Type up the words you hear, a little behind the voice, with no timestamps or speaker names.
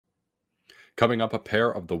Coming up, a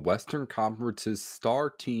pair of the Western Conference's star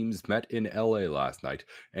teams met in LA last night,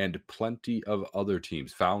 and plenty of other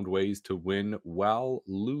teams found ways to win while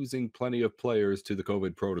losing plenty of players to the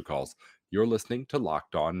COVID protocols. You're listening to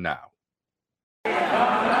Locked On Now.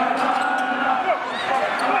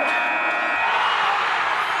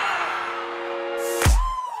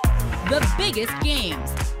 The biggest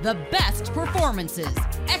games, the best performances,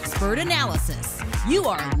 expert analysis. You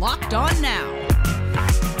are Locked On Now.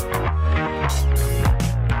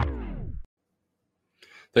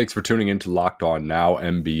 Thanks for tuning in to Locked On Now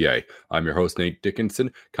NBA. I'm your host, Nate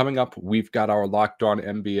Dickinson. Coming up, we've got our Locked On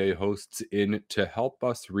NBA hosts in to help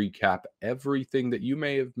us recap everything that you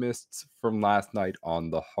may have missed from last night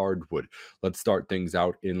on the hardwood. Let's start things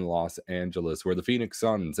out in Los Angeles, where the Phoenix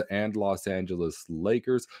Suns and Los Angeles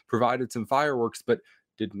Lakers provided some fireworks, but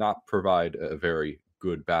did not provide a very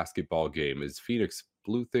good basketball game as Phoenix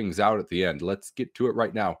blew things out at the end. Let's get to it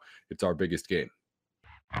right now. It's our biggest game.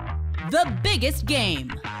 The biggest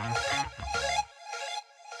game.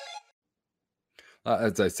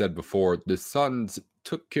 As I said before, the Suns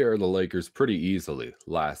took care of the Lakers pretty easily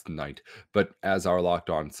last night. But as our Locked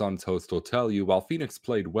On Suns host will tell you, while Phoenix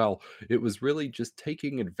played well, it was really just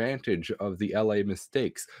taking advantage of the LA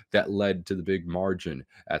mistakes that led to the big margin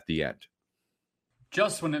at the end.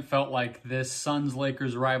 Just when it felt like this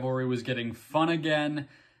Suns-Lakers rivalry was getting fun again,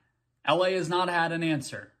 LA has not had an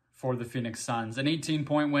answer for the Phoenix Suns. An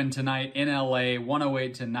 18-point win tonight in LA,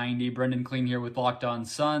 108-90. Brendan Clean here with Locked On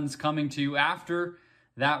Suns, coming to you after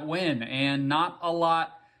that win. And not a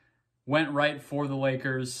lot went right for the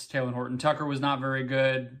Lakers. Talen Horton-Tucker was not very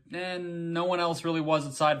good, and no one else really was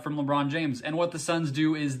aside from LeBron James. And what the Suns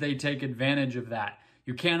do is they take advantage of that.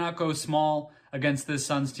 You cannot go small against this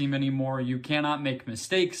Suns team anymore. You cannot make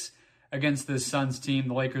mistakes against this Suns team.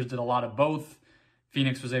 The Lakers did a lot of both.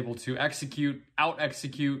 Phoenix was able to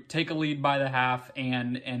out-execute, take a lead by the half,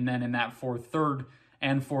 and then in that third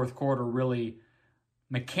and fourth quarter, really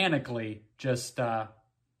mechanically, just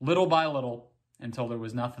little by little, until there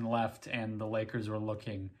was nothing left, and the Lakers were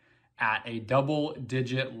looking at a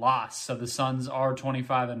double-digit loss. So the Suns are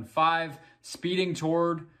 25-5, speeding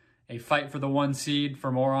toward a fight for the 1 seed.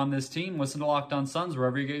 For more on this team, listen to Locked On Suns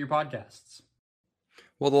wherever you get your podcasts.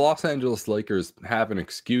 Well, the Los Angeles Lakers have an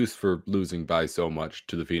excuse for losing by so much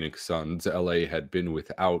to the Phoenix Suns. LA had been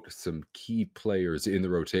without some key players in the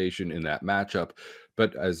rotation in that matchup.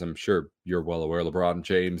 But as I'm sure you're well aware, LeBron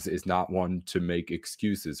James is not one to make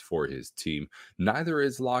excuses for his team. Neither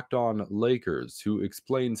is Locked On Lakers, who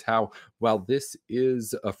explains how, while this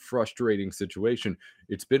is a frustrating situation,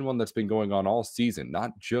 it's been one that's been going on all season,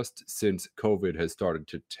 not just since COVID has started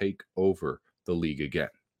to take over the league again.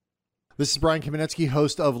 This is Brian Kamenetsky,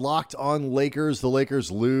 host of Locked On Lakers. The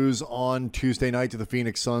Lakers lose on Tuesday night to the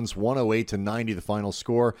Phoenix Suns, 108-90, the final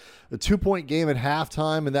score. A 2-point game at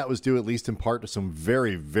halftime, and that was due at least in part to some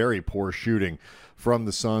very, very poor shooting from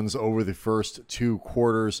the Suns over the first 2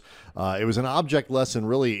 quarters. It was an object lesson,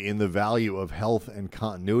 really, in the value of health and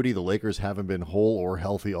continuity. The Lakers haven't been whole or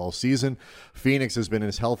healthy all season. Phoenix has been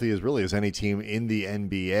as healthy as any team in the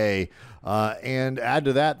NBA. And add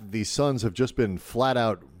to that, the Suns have just been flat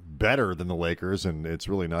out better than the Lakers, and it's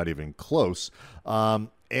really not even close.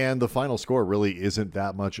 And the final score really isn't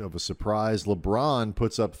that much of a surprise. LeBron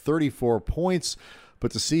puts up 34 points,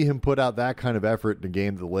 but to see him put out that kind of effort in a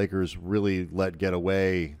game that the Lakers really let get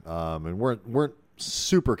away and weren't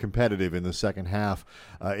super competitive in the second half,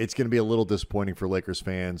 it's going to be a little disappointing for Lakers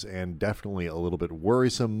fans and definitely a little bit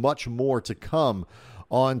worrisome. Much more to come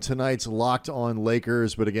on tonight's Locked On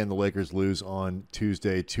Lakers. But again, the Lakers lose on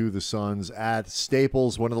Tuesday to the Suns at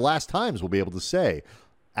Staples. One of the last times we'll be able to say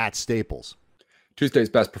at Staples. Tuesday's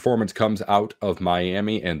best performance comes out of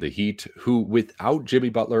Miami and the Heat, who without Jimmy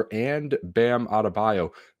Butler and Bam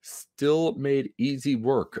Adebayo still made easy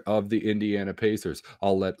work of the Indiana Pacers.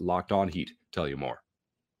 I'll let Locked On Heat tell you more.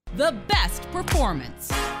 The best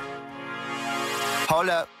performance. Hold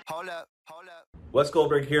up. Wes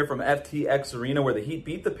Goldberg here from FTX Arena, where the Heat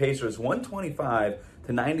beat the Pacers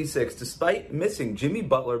 125-96, despite missing Jimmy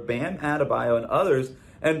Butler, Bam Adebayo, and others.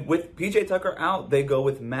 And with PJ Tucker out, they go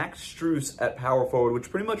with Max Strus at power forward,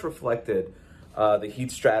 which pretty much reflected the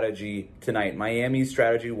Heat strategy tonight. Miami's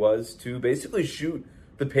strategy was to basically shoot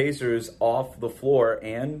the Pacers off the floor,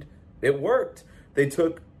 and it worked. They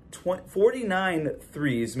took 49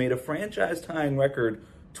 threes, made a franchise-tying record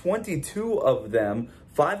 22 of them.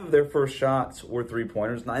 5 of their first shots were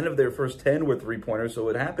three-pointers. 9 of their first 10 were three-pointers, so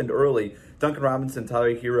it happened early. Duncan Robinson,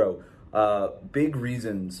 Tyler Hero, big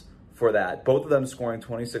reasons for that. Both of them scoring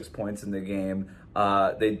 26 points in the game.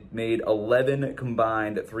 They made 11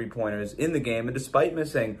 combined three-pointers in the game, and despite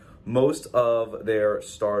missing most of their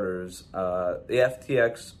starters, the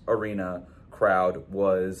FTX Arena crowd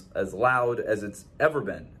was as loud as it's ever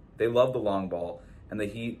been. They love the long ball, and the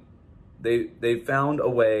Heat, they found a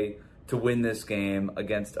way to win this game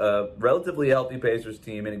against a relatively healthy Pacers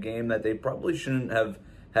team in a game that they probably shouldn't have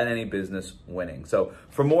had any business winning. So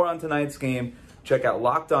for more on tonight's game, check out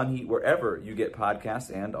Locked On Heat wherever you get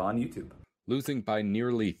podcasts and on YouTube. Losing by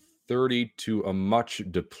nearly 30 to a much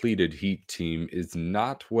depleted Heat team is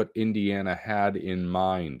not what Indiana had in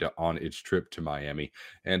mind on its trip to Miami.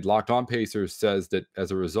 And Locked On Pacers says that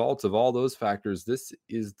as a result of all those factors, this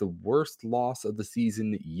is the worst loss of the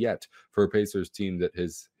season yet for a Pacers team that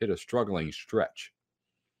has hit a struggling stretch.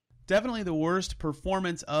 Definitely the worst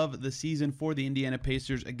performance of the season for the Indiana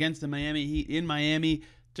Pacers against the Miami Heat in Miami.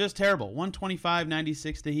 Just terrible.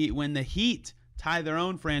 125-96 the Heat. When the Heat tie their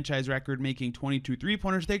own franchise record, making 22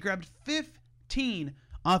 three-pointers, they grabbed 15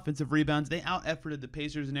 offensive rebounds. They out-efforted the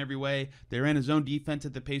Pacers in every way. They ran a zone defense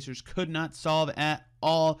that the Pacers could not solve at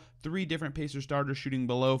all. 3 different Pacers starters shooting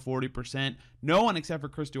below 40%. No one except for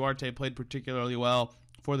Chris Duarte played particularly well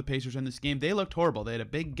for the Pacers in this game. They looked horrible. They had a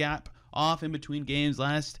big gap off in between games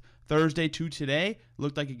last Thursday to today.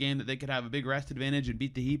 Looked like a game that they could have a big rest advantage and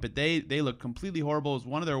beat the Heat, but they looked completely horrible. It was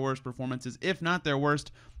one of their worst performances, if not their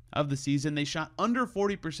worst of the season. They shot under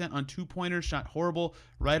 40% on 2-pointers, shot horrible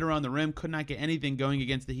right around the rim, could not get anything going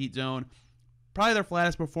against the Heat zone. Probably their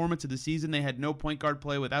flattest performance of the season. They had no point guard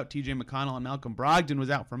play without TJ McConnell, and Malcolm Brogdon was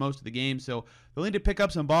out for most of the game, so they'll need to pick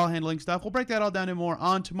up some ball handling stuff. We'll break that all down and more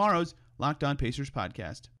on tomorrow's Locked On Pacers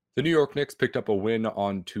podcast. The New York Knicks picked up a win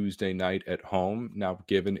on Tuesday night at home. Now,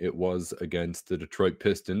 given it was against the Detroit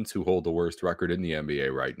Pistons, who hold the worst record in the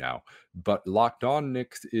NBA right now. But Locked On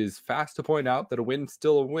Knicks is fast to point out that a win's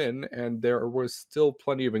still a win, and there was still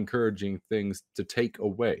plenty of encouraging things to take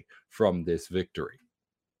away from this victory.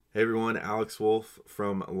 Hey everyone, Alex Wolf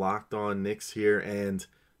from Locked On Knicks here, and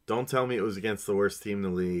don't tell me it was against the worst team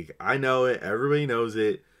in the league. I know it, everybody knows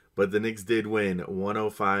it. But the Knicks did win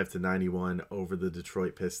 105-91 over the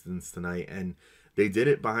Detroit Pistons tonight. And they did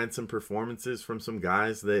it behind some performances from some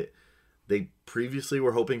guys that they previously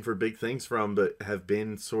were hoping for big things from, but have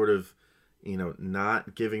been sort of,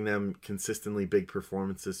 not giving them consistently big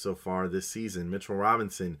performances so far this season. Mitchell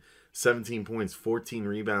Robinson, 17 points, 14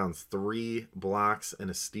 rebounds, 3 blocks, and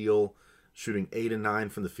a steal, shooting 8 and 9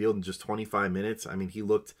 from the field in just 25 minutes. I mean, he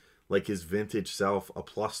looked like his vintage self, a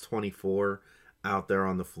plus 24 out there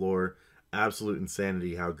on the floor. Absolute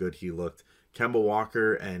insanity how good he looked. Kemba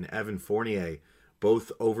Walker and Evan Fournier,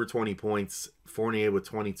 both over 20 points. Fournier with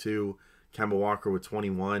 22, Kemba Walker with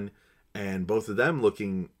 21, and both of them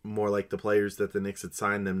looking more like the players that the Knicks had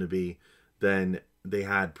signed them to be than they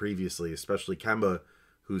had previously, especially Kemba,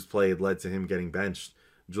 whose play had led to him getting benched.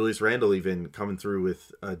 Julius Randle even coming through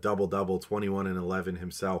with a double-double, 21 and 11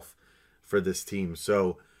 himself for this team.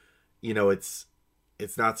 So,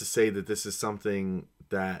 it's not to say that this is something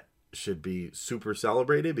that should be super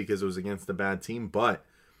celebrated because it was against a bad team, but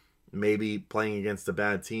maybe playing against a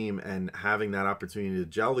bad team and having that opportunity to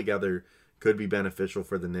gel together could be beneficial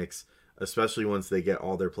for the Knicks, especially once they get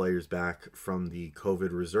all their players back from the COVID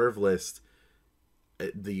reserve list.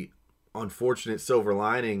 The unfortunate silver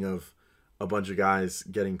lining of a bunch of guys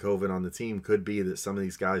getting COVID on the team could be that some of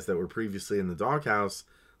these guys that were previously in the doghouse,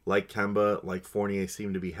 like Kemba, like Fournier,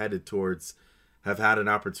 seem to be headed towards, have had an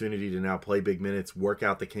opportunity to now play big minutes, work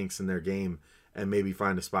out the kinks in their game, and maybe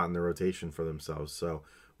find a spot in the rotation for themselves. So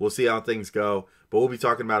we'll see how things go, but we'll be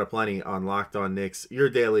talking about it plenty on Locked On Knicks, your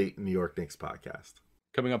daily New York Knicks podcast.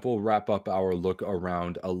 Coming up, we'll wrap up our look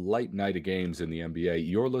around a light night of games in the NBA.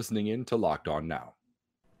 You're listening in to Locked On Now.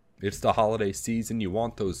 It's the holiday season. You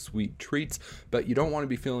want those sweet treats, but you don't want to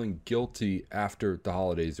be feeling guilty after the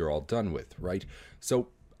holidays are all done with, right? So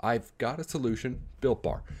I've got a solution, Built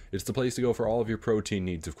Bar. It's the place to go for all of your protein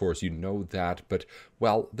needs, of course, you know that, but,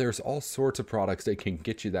 well, there's all sorts of products that can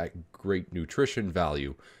get you that great nutrition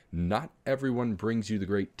value. Not everyone brings you the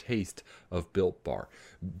great taste of Built Bar.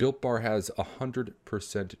 Built Bar has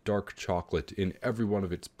 100% dark chocolate in every one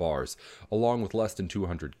of its bars, along with less than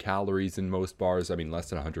 200 calories in most bars. I mean, less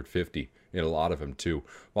than 150 in a lot of them, too.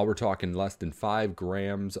 While we're talking less than 5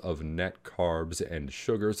 grams of net carbs and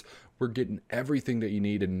sugars, we're getting everything that you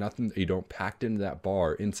need and nothing that you don't packed into that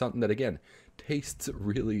bar in something that, again, tastes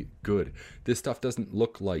really good. This stuff doesn't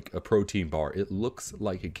look like a protein bar. It looks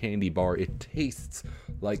like a candy bar. It tastes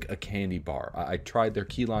like a candy bar. I tried their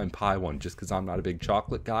key lime pie one just because I'm not a big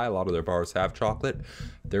chocolate guy. A lot of their bars have chocolate.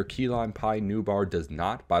 Their key lime pie new bar does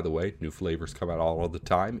not. By the way, new flavors come out all the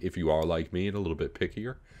time. If you are like me and a little bit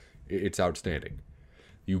pickier, it's outstanding.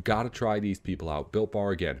 You got to try these people out. Built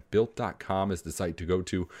Bar, again, built.com is the site to go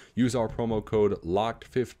to. Use our promo code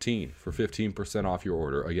LOCKED15 for 15% off your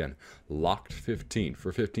order. Again, LOCKED15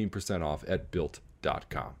 for 15% off at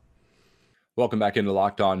built.com. Welcome back into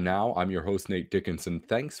Locked On Now. I'm your host, Nate Dickinson.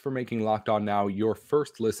 Thanks for making Locked On Now your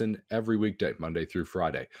first listen every weekday, Monday through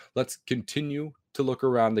Friday. Let's continue to look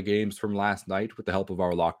around the games from last night with the help of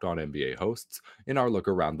our Locked On NBA hosts in our look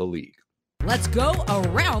around the league. Let's go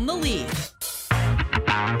around the league.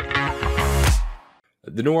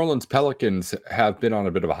 The New Orleans Pelicans have been on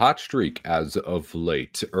a bit of a hot streak as of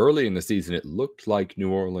late. Early in the season, it looked like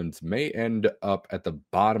New Orleans may end up at the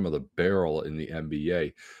bottom of the barrel in the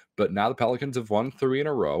NBA. But now the Pelicans have won 3 in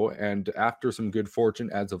a row, and after some good fortune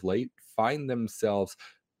as of late, find themselves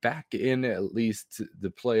back in at least the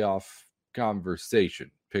playoff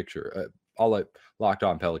conversation picture. I'll let Locked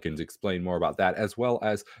On Pelicans explain more about that, as well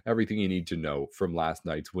as everything you need to know from last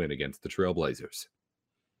night's win against the Trailblazers.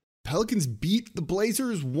 Pelicans beat the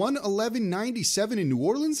Blazers 111-97, and New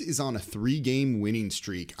Orleans is on a 3-game winning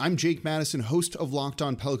streak. I'm Jake Madison, host of Locked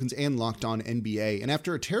On Pelicans and Locked On NBA, and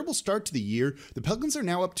after a terrible start to the year, the Pelicans are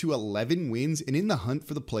now up to 11 wins and in the hunt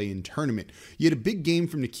for the play-in tournament. You had a big game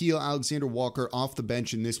from Nickeil Alexander-Walker off the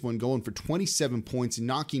bench in this one, going for 27 points and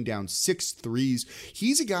knocking down 6 threes.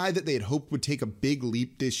 He's a guy that they had hoped would take a big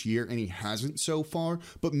leap this year, and he hasn't so far,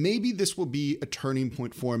 but maybe this will be a turning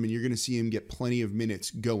point for him, and you're going to see him get plenty of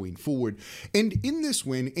minutes going forward. And in this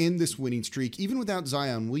win and this winning streak, even without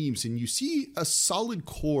Zion Williamson, you see a solid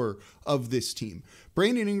core of this team.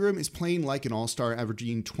 Brandon Ingram is playing like an all-star,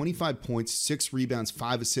 averaging 25 points, 6 rebounds,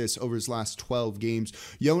 5 assists over his last 12 games.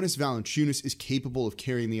 Jonas Valanciunas is capable of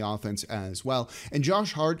carrying the offense as well. And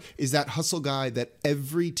Josh Hart is that hustle guy that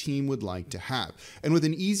every team would like to have. And with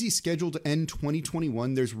an easy schedule to end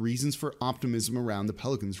 2021, there's reasons for optimism around the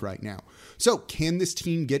Pelicans right now. So can this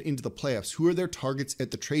team get into the playoffs? Who are their targets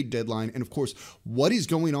at the trade deadline? And of course, what is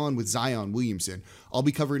going on with Zion Williamson? I'll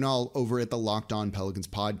be covering all over at the Locked On Pelicans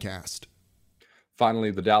podcast.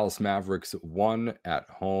 Finally, the Dallas Mavericks won at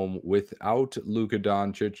home without Luka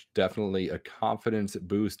Doncic. Definitely a confidence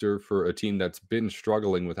booster for a team that's been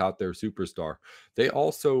struggling without their superstar. They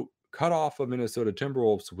also cut off a Minnesota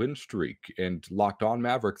Timberwolves win streak, and Locked On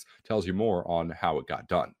Mavericks tells you more on how it got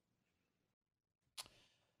done.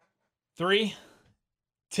 3,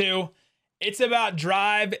 2, it's about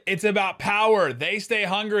drive. It's about power. They stay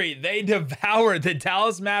hungry. They devour the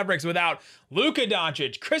Dallas Mavericks without Luka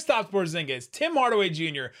Doncic, Kristaps Porzingis, Tim Hardaway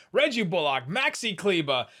Jr., Reggie Bullock, Maxi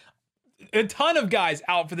Kleber. A ton of guys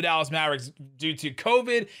out for the Dallas Mavericks due to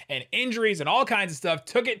COVID and injuries and all kinds of stuff.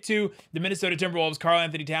 Took it to the Minnesota Timberwolves,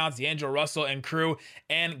 Karl-Anthony Towns, D'Angelo Russell, and crew,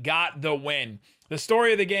 and got the win. The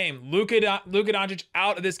story of the game, Luka Doncic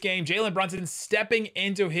out of this game. Jalen Brunson stepping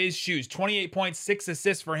into his shoes. 28 points, 6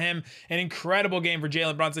 assists for him. An incredible game for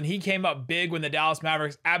Jalen Brunson. He came up big when the Dallas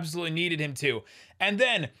Mavericks absolutely needed him to. And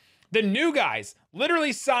then the new guys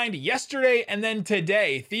literally signed yesterday and then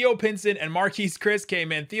today. Theo Pinson and Marquise Chriss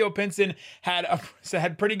came in. Theo Pinson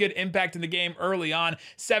had pretty good impact in the game early on.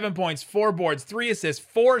 7 points, 4 boards, 3 assists,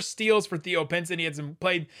 4 steals for Theo Pinson. He had some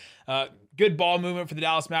played good ball movement for the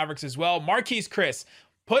Dallas Mavericks as well. Marquise Chriss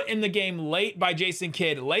put in the game late by Jason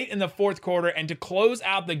Kidd, late in the fourth quarter, and to close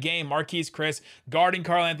out the game, Marquise Chriss guarding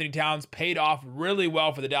Karl-Anthony Towns paid off really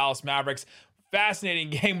well for the Dallas Mavericks. Fascinating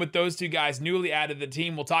game with those two guys newly added to the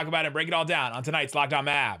team. We'll talk about it and break it all down on tonight's Locked On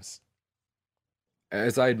Mavs.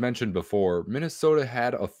 As I had mentioned before, Minnesota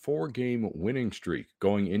had a 4-game winning streak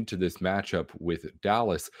going into this matchup with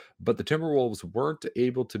Dallas, but the Timberwolves weren't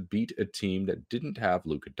able to beat a team that didn't have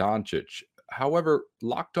Luka Doncic. However,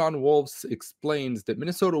 Locked On Wolves explains that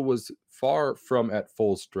Minnesota was far from at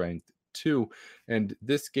full strength too, and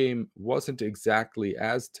this game wasn't exactly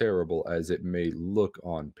as terrible as it may look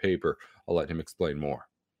on paper. I'll let him explain more.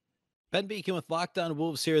 Ben Beacon with Locked On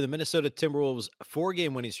Wolves here. The Minnesota Timberwolves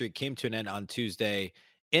 4-game winning streak came to an end on Tuesday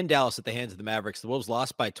in Dallas at the hands of the Mavericks. The Wolves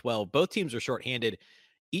lost by 12. Both teams are shorthanded.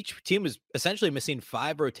 Each team is essentially missing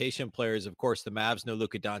 5 rotation players. Of course, the Mavs no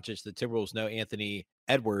Luka Doncic. The Timberwolves no Anthony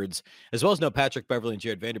Edwards, as well as no Patrick Beverley and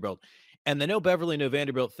Jared Vanderbilt. And the no Beverley, no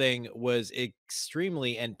Vanderbilt thing was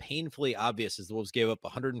extremely and painfully obvious as the Wolves gave up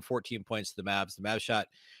 114 points to the Mavs. The Mavs shot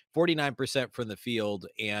 49% from the field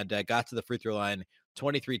and got to the free throw line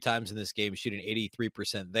 23 times in this game, shooting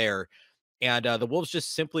 83% there. And the Wolves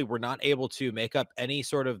just simply were not able to make up any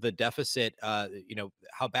sort of the deficit,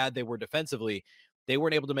 how bad they were defensively. They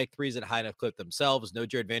weren't able to make threes at a high enough clip themselves. No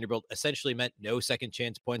Jared Vanderbilt essentially meant no second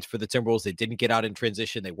chance points for the Timberwolves. They didn't get out in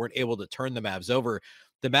transition. They weren't able to turn the Mavs over.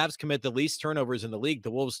 The Mavs commit the least turnovers in the league.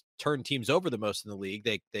 The Wolves turn teams over the most in the league.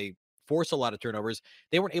 They force a lot of turnovers.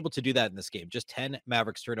 They weren't able to do that in this game. Just 10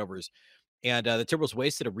 Mavericks turnovers. And the Timberwolves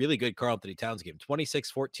wasted a really good Karl-Anthony Towns game, 26,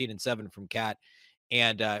 14, and 7 from Cat.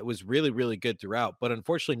 And it was really, really good throughout. But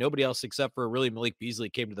unfortunately, nobody else except for really Malik Beasley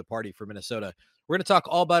came to the party for Minnesota. We're going to talk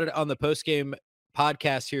all about it on the postgame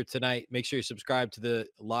podcast here tonight. Make sure you subscribe to the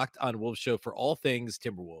Locked On Wolves show for all things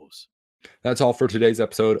Timberwolves. That's all for today's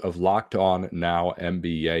episode of Locked On Now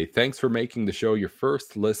NBA. Thanks for making the show your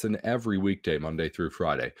first listen every weekday, Monday through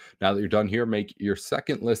Friday. Now that you're done here, make your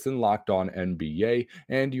second listen Locked On NBA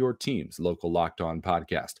and your team's local Locked On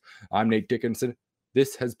podcast. I'm Nate Dickinson.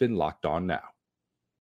 This has been Locked On Now.